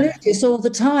flutists all the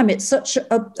time. It's such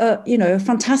a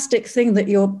fantastic thing that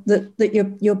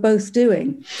you're both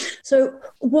doing. So,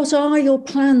 what are your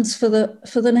plans for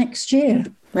the next year?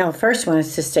 Well, the first one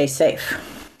is to stay safe.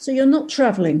 So you're not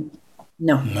traveling?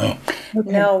 No. Okay.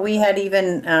 No, we had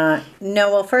even,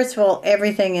 well, first of all,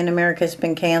 everything in America has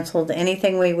been canceled.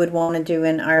 Anything we would want to do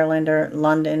in Ireland or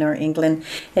London or England,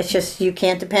 it's just, you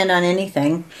can't depend on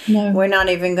anything. No. We're not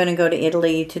even going to go to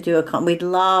Italy to do we'd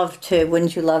love to,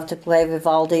 wouldn't you love to play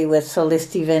Vivaldi with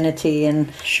Solisti Divinity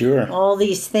and Sure. all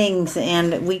these things,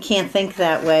 and we can't think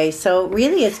that way. So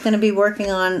really it's going to be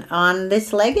working on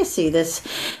this legacy,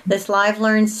 this Live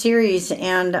Learn series,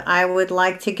 and I would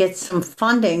like to get some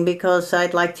funding because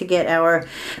I'd like to get our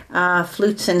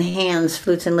flutes and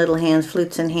little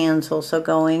hands also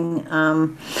going.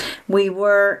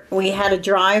 We had a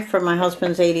drive for my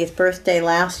husband's 80th birthday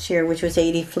last year, which was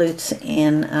 80 flutes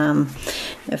in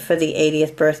for the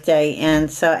 80th birthday,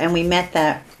 and we met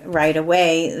that right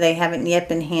away. They haven't yet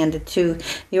been handed to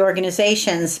the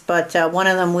organizations, but one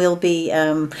of them will be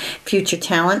Future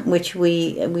Talent, which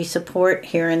we support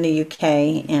here in the UK,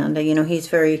 and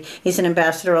he's an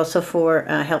ambassador also for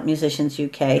Help Musicians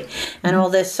UK and all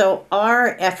this. So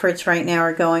our efforts right now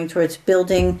are going towards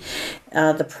building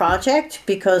the project,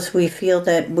 because we feel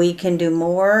that we can do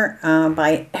more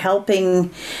by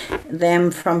helping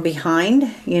them from behind,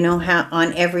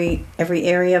 on every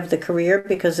area of the career,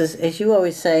 because as you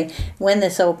always say, when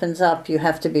this opens up, you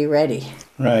have to be ready.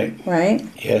 Right. Right?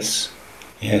 Yes.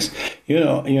 I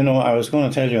was going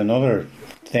to tell you another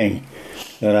thing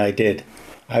that I did.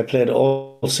 I played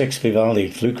all 6 Vivaldi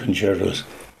flute concertos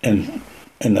in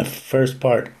the first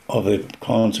part of the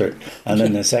concert, and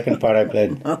then the second part I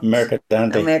played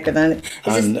Mercadante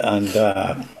and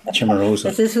Cimarosa.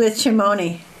 This is with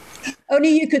Cimone. Only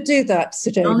you could do that,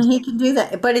 Sir James. Only he can do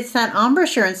that, but it's that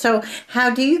embouchure. And so how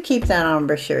do you keep that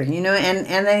embouchure, and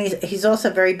then he's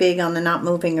also very big on the not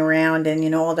moving around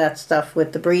and, all that stuff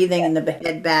with the breathing and the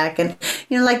head back. And,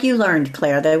 like you learned,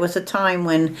 Claire, there was a time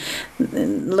when,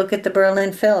 look at the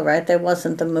Berlin Phil, right? There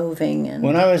wasn't the moving. And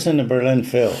when I was in the Berlin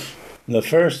Phil,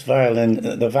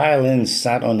 the violins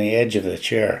sat on the edge of the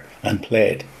chair and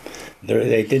played.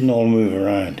 They didn't all move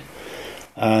around.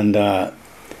 And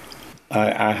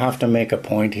I have to make a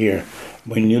point here.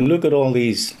 When you look at all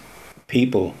these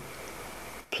people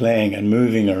playing and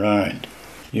moving around,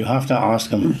 you have to ask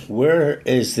them, where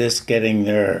is this getting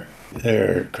their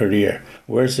career?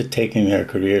 Where's it taking their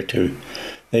career to?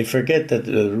 They forget that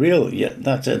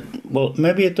that's it. Well,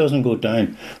 maybe it doesn't go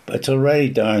down, but it's already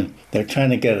down. They're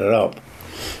trying to get it up,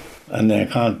 and they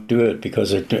can't do it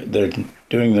because they're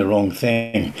doing the wrong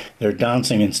thing. They're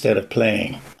dancing instead of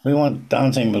playing. We want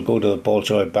dancing, we'll go to the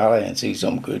Bolshoi Ballet and see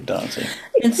some good dancing.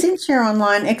 And since you're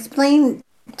online, explain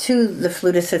to the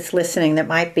flutist that's listening that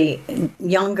might be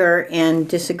younger and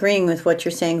disagreeing with what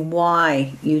you're saying,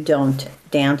 why you don't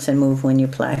dance and move when you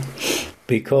play.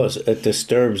 Because it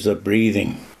disturbs the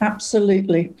breathing.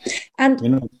 Absolutely.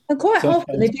 And quite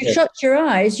often, if you shut your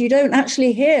eyes, you don't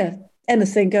actually hear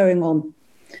anything going on.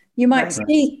 You might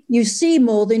see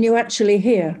more than you actually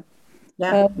hear.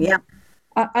 Yeah.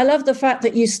 I love the fact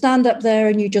that you stand up there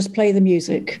and you just play the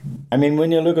music. I mean,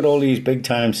 when you look at all these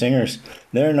big-time singers,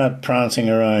 they're not prancing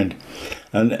around.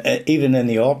 And even in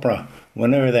the opera,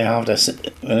 whenever they have to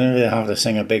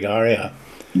sing a big aria,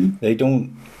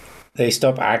 they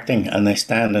stop acting and they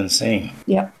stand and sing.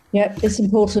 Yeah, it's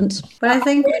important. But I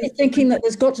think I'm really thinking that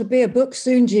there's got to be a book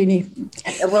soon, Jeannie.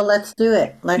 Well, let's do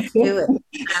it. Let's do it.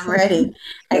 I'm ready.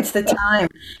 It's the time.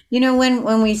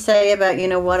 When we say about,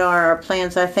 what are our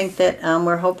plans, I think that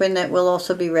we're hoping that we'll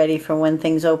also be ready for when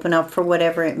things open up for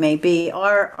whatever it may be.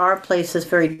 Our place is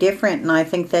very different, and I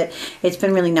think that it's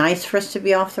been really nice for us to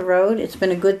be off the road. It's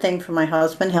been a good thing for my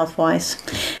husband, health-wise.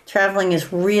 Traveling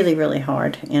is really, really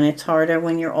hard, and it's harder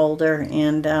when you're older,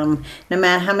 and no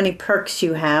matter how many perks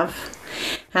you have,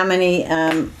 how many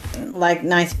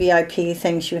nice VIP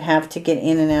things you have to get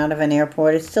in and out of an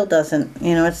airport, it still doesn't,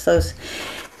 it's those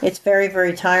It's very,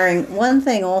 very tiring. One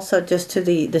thing also, just to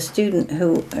the student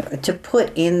who, to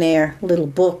put in their little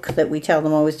book that we tell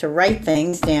them always to write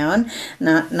things down,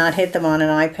 not hit them on an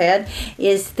iPad,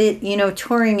 is that,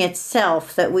 touring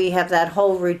itself, that we have that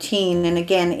whole routine. And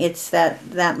again, it's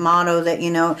that motto that,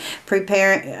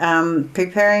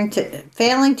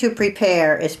 failing to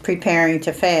prepare is preparing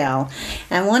to fail.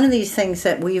 And one of these things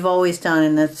that we've always done,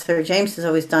 and that Sir James has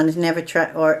always done, is never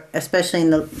or especially in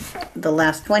the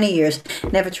last 20 years,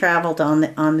 never traveled on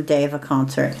the day of a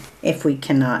concert if we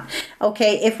cannot.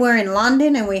 Okay, if we're in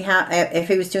London and if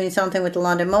he was doing something with the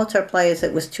London Mozart Players,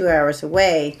 it was 2 hours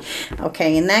away.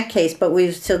 Okay, in that case, but we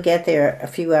would still get there a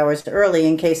few hours early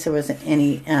in case there was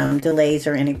any delays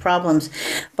or any problems.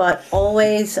 But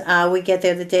always we get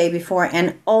there the day before,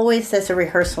 and always there's a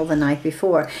rehearsal the night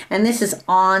before. And this is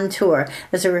on tour.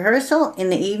 There's a rehearsal in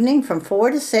the evening from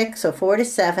 4 to 6 or 4 to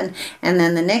 7, and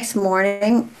then the next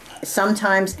morning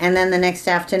sometimes, and then the next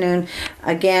afternoon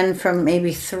again from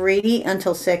maybe 3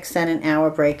 until 6, then an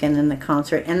hour break, and then the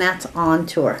concert. And that's on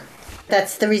tour.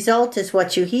 That's the result, is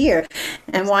what you hear,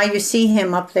 and why you see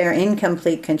him up there in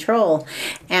complete control.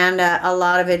 And a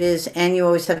lot of it is, and you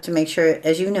always have to make sure,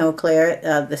 as you know, Claire,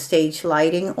 the stage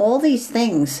lighting, all these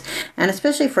things, and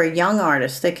especially for a young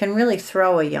artist, they can really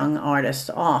throw a young artist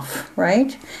off,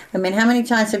 right? I mean, how many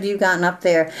times have you gotten up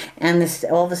there and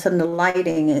all of a sudden the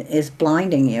lighting is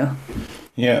blinding you?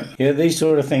 Yeah, these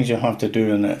sort of things you have to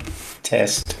do in a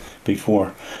test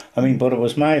before. I mean, but it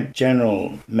was my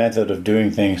general method of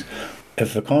doing things.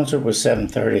 If the concert was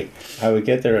 7:30, I would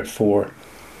get there at 4,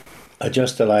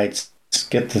 adjust the lights,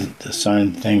 get the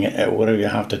sound thing, whatever you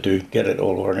have to do, get it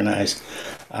all organised,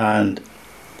 and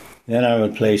then I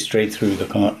would play straight through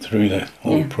the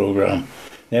whole program.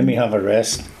 Then we have a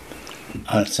rest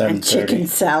at 7:30. And chicken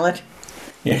salad.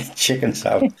 Yeah, chicken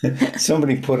salad.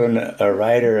 Somebody put on a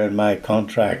rider in my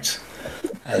contracts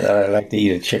that I like to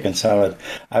eat a chicken salad.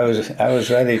 I was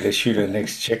ready to shoot a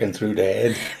next chicken through the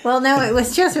head. Well, no, it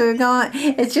was just,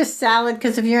 it's just salad,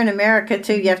 because if you're in America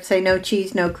too, you have to say no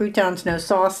cheese, no croutons, no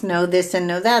sauce, no this and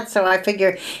no that. So I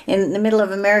figure in the middle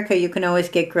of America, you can always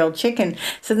get grilled chicken.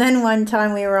 So then one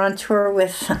time we were on tour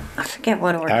with, I forget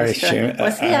what orchestra.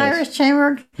 Was the Irish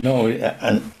Chamber? No,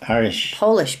 an Irish.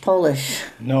 Polish.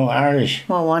 No, Irish.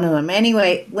 Well, one of them.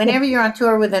 Anyway, whenever you're on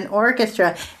tour with an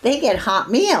orchestra, they get hot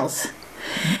meals.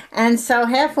 And so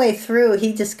halfway through,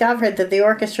 he discovered that the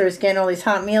orchestra was getting all these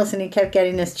hot meals, and he kept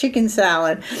getting this chicken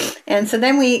salad. And so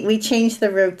then we changed the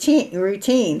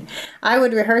routine. I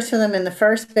would rehearse with him in the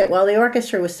first bit. While the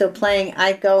orchestra was still playing,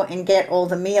 I'd go and get all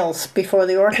the meals before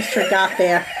the orchestra got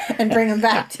there and bring them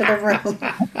back to the room.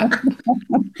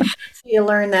 So you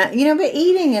learn that, but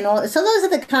eating and all. So those are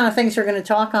the kind of things we're going to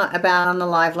talk about on the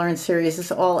Live Learn series.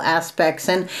 It's all aspects,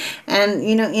 and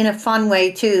in a fun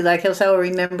way too. Like he'll say, "Oh,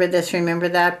 remember this, remember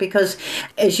that," because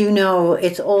as you know,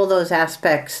 it's all those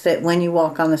aspects that when you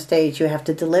walk on the stage, you have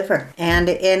to deliver. And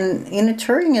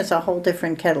touring is a whole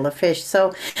different kettle of fish.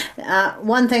 So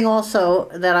one thing also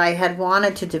that I had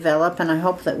wanted to develop, and I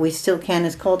hope that we still can,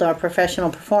 is called our professional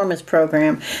performance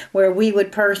program, where we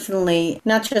would personally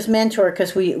not just mentor,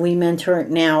 because we mentor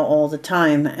now all the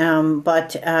time,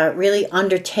 but really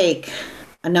undertake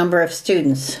a number of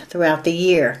students throughout the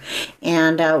year,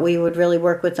 and we would really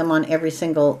work with them on every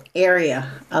single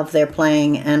area of their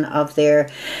playing and of their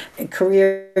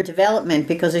career development,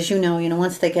 because as you know,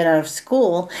 once they get out of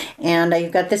school and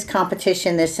you've got this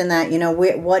competition, this and that,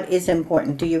 what is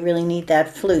important? Do you really need that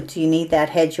flute? Do you need that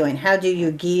head joint? How do you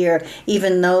gear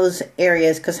even those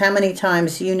areas? Because how many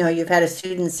times, you've had a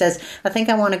student says, I think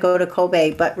I want to go to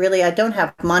Kobe, but really I don't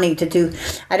have money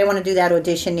I don't want to do that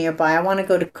audition nearby. I want to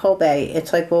go to Kobe.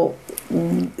 It's like, well,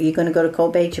 you're going to go to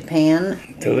Kobe, Japan?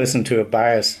 To listen to a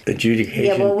biased adjudication.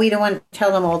 Yeah, well, we don't want to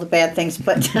tell them all the bad things,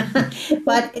 but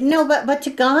but to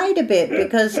guide a bit,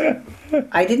 because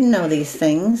I didn't know these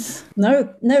things. No,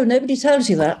 nobody tells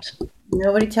you that.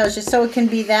 Nobody tells you. So it can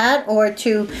be that, or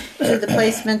to the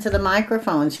placement of the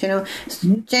microphones.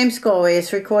 James Galway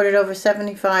has recorded over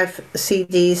 75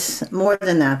 CDs, more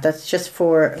than that. That's just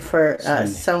for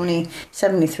Sony.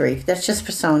 73. That's just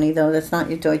for Sony, though. That's not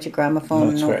your Deutsche Grammophon. No,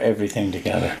 it's for everything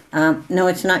together. No,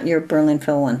 it's not your Berlin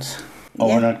Phil ones. Oh,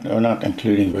 yeah. we're not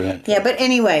including Berlin. Yeah, but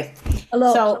anyway. A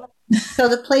lot. So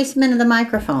the placement of the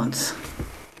microphones.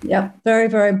 Yeah, very,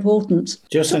 very important.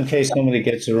 Just in case somebody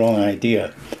gets the wrong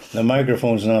idea, the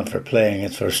microphone's not for playing,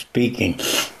 it's for speaking.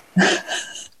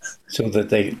 So that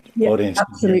the audience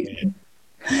absolutely. can hear you.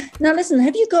 Now, listen,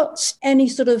 have you got any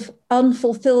sort of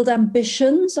unfulfilled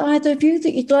ambitions, either of you,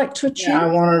 that you'd like to achieve? Yeah, I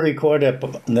want to record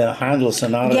the Handel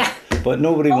Sonata, Yeah. but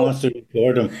nobody wants to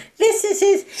record them. This is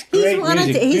his. Great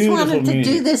music, He's beautiful wanted to do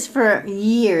music. this for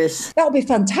years. That would be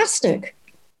fantastic.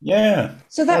 Yeah.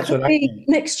 So that that's could what I be think.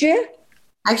 next year?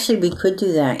 Actually, we could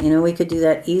do that. We could do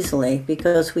that easily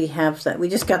because we have that. We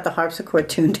just got the harpsichord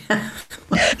tuned down.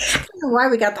 I don't know why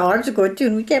we got the harpsichord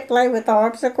tuned. We can't play with the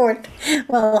harpsichord.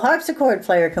 Well, the harpsichord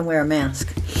player can wear a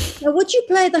mask. Now, would you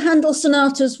play the Handel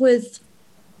sonatas with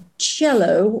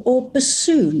cello or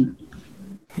bassoon?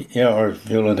 Yeah, or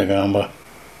viola da gamba.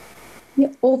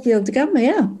 Yeah, or viola da gamba,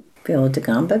 yeah. Viola da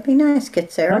gamba would be nice.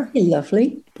 Get Sarah. That'd be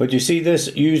lovely. But you see,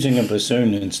 this using a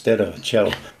bassoon instead of a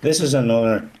cello, this is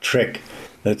another trick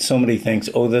that somebody thinks,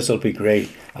 oh, this will be great.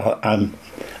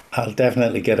 I'll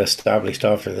definitely get established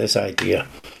after this idea.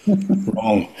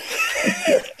 Wrong.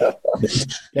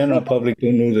 The general public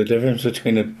don't know the difference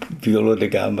between a viola da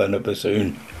gamba and a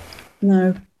bassoon.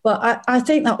 No, but I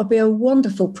think that would be a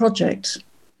wonderful project.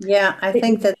 Yeah, I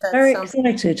think that's Very something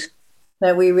excited.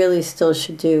 that we really still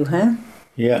should do, huh?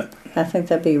 Yeah. I think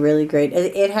that'd be really great.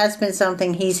 It has been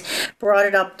something. He's brought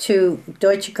it up to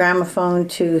Deutsche Grammophon,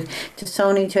 to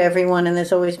Sony, to everyone, and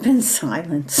there's always been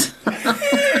silence.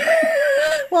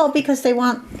 Well, because they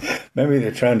want... Maybe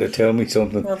they're trying to tell me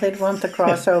something. Well, they'd want the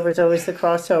crossovers, always the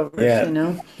crossovers, Yeah.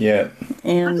 Yeah.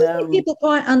 And I don't think people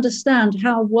quite understand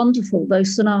how wonderful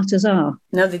those sonatas are.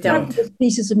 no, they don't. Fabulous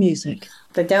pieces of music.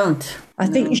 They don't. I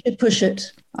think you should push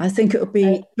it. I think it would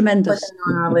be tremendous. Put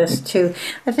them on our list too.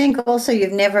 I think also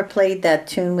you've never played that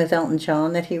tune with Elton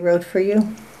John that he wrote for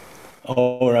you.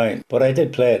 Oh, right. But I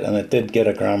did play it, and it did get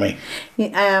a Grammy.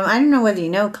 I don't know whether you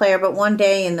know, Claire, but one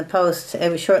day in the Post,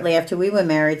 it was shortly after we were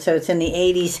married, so it's in the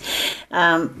 80s,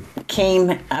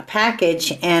 came a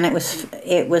package, and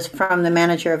it was from the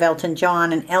manager of Elton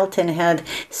John, and Elton had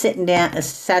sat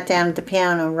down at the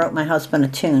piano and wrote my husband a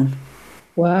tune.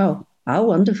 Wow. How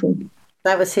wonderful.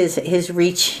 That was his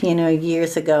reach,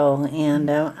 years ago. And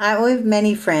we have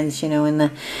many friends, in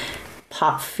the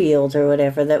pop field or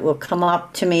whatever that will come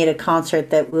up to me at a concert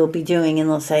that we'll be doing, and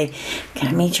they'll say, "Can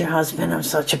I meet your husband? I'm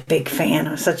such a big fan.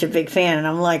 I'm such a big fan." And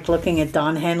I'm like looking at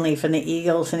Don Henley from the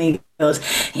Eagles, and he goes,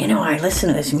 I listen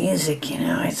to his music,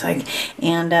 it's like,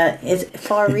 and it's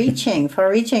far-reaching,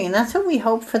 and that's what we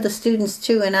hope for the students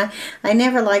too. And I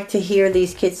never like to hear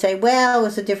these kids say, well, it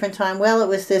was a different time, well, it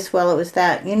was this, well, it was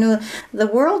that. The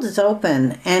world is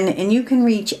open, and you can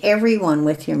reach everyone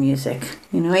with your music,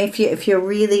 if you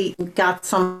really got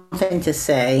something to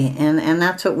say, and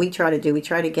that's what we try to do. We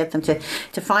try to get them to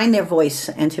find their voice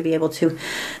and to be able to,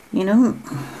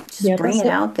 just bring it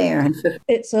out there.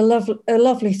 It's a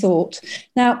lovely thought.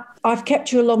 Now, I've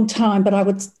kept you a long time, but I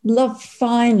would love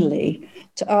finally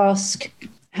to ask,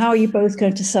 how are you both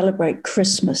going to celebrate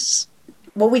Christmas?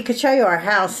 Well, we could show you our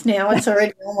house now. It's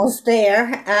already almost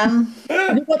there.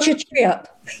 What's your tree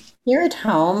up? Here at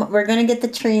home, we're going to get the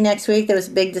tree next week. There was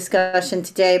a big discussion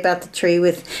today about the tree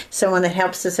with someone that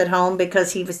helps us at home,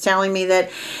 because he was telling me that,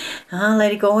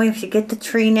 Lady Galway, if you get the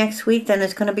tree next week, then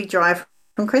it's going to be dry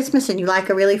from Christmas, and you like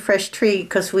a really fresh tree,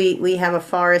 because we have a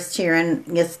forest here, and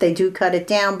yes, they do cut it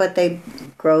down, but they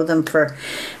grow them for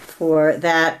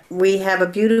that. We have a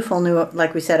beautiful new,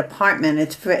 like we said, apartment.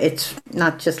 It's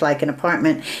not just like an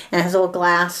apartment, and it has all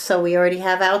glass, so we already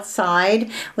have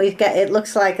outside. We've got, it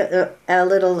looks like a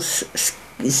little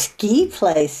ski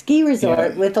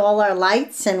resort with all our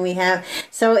lights, and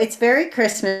so it's very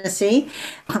Christmassy.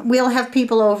 We'll have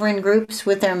people over in groups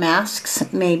with their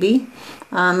masks, maybe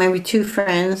 2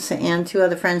 friends and 2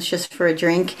 other friends just for a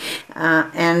drink,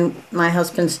 and my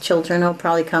husband's children will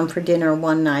probably come for dinner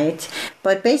one night.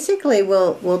 But basically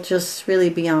we'll just really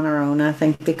be on our own, I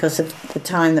think, because of the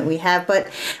time that we have. But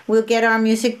we'll get our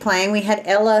music playing. We had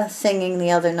Ella singing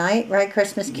the other night, right?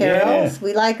 Christmas carols. Yeah.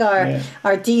 We like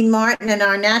our Dean Martin and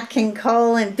our Nat King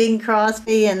Cole and Bing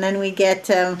Crosby, and then we get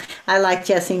I like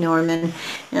Jesse Norman,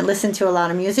 and listen to a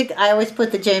lot of music. I always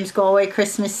put the James Galway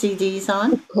Christmas CDs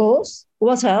on. Of course.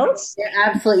 What else? They're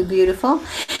absolutely beautiful.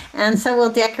 And so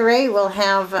we'll decorate. We'll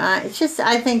have, I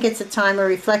think it's a time of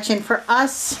reflection. For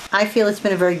us, I feel it's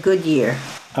been a very good year.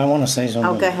 I want to say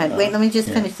something. Oh, go ahead. Wait, let me just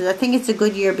finish this. I think it's a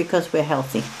good year because we're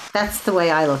healthy. That's the way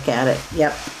I look at it.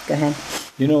 Yep. Go ahead.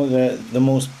 The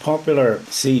most popular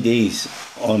CDs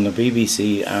on the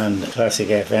BBC and Classic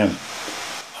FM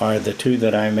are the 2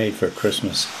 that I made for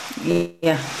Christmas.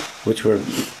 Yeah. Which were,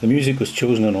 the music was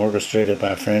chosen and orchestrated by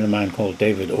a friend of mine called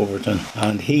David Overton.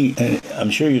 And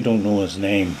I'm sure you don't know his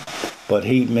name, but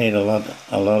he made a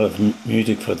lot of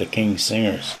music for the King's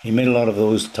Singers. He made a lot of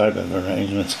those type of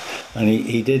arrangements, and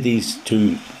he did these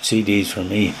 2 CDs for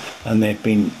me, and they've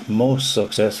been most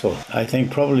successful. I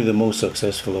think probably the most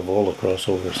successful of all the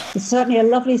crossovers. It's certainly a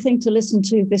lovely thing to listen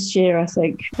to this year, I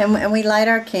think. And we light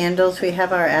our candles. We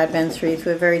have our Advent wreath.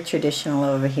 We're very traditional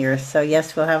over here. So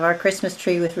yes, we'll have our Christmas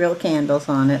tree with real candles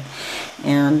on it.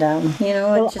 And,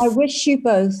 well, I wish you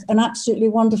both an absolutely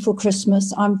wonderful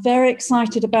Christmas. I'm very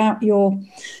excited about your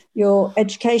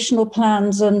educational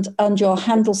plans and your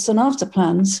Handel Sonata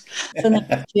plans for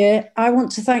next year. I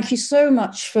want to thank you so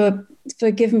much for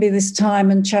giving me this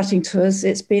time and chatting to us.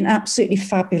 It's been absolutely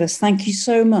fabulous. Thank you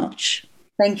so much.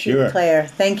 Thank you, Claire.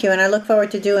 Thank you. And I look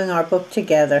forward to doing our book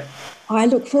together. I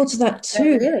look forward to that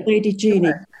too, really? Lady Jeannie.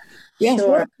 Sure. Yes, sure.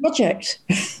 What a project.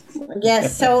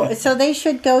 Yes, so they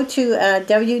should go to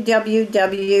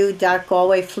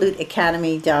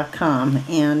www.galwayfluteacademy.com,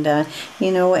 and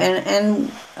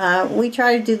we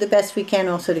try to do the best we can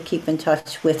also to keep in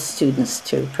touch with students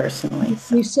too, personally.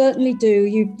 So. You certainly do.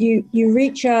 You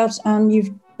reach out, and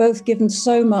you've both given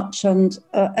so much, and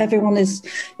everyone is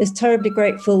terribly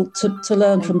grateful to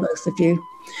learn from both of you.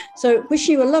 So wish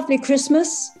you a lovely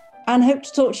Christmas, and hope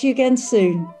to talk to you again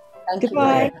soon.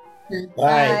 Goodbye.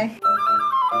 Bye.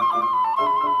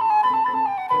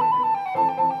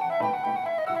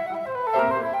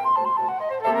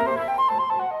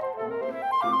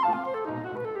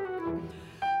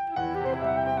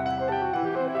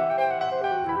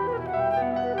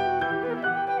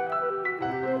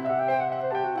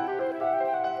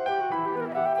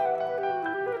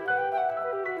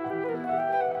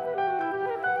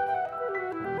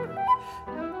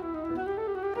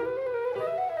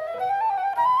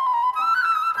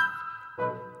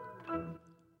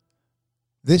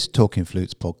 This Talking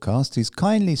Flutes podcast is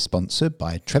kindly sponsored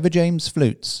by Trevor James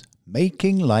Flutes,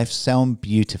 making life sound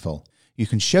beautiful. You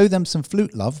can show them some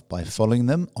flute love by following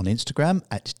them on Instagram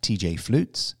at TJ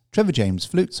Flutes, Trevor James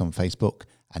Flutes on Facebook,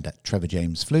 and at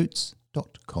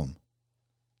trevorjamesflutes.com.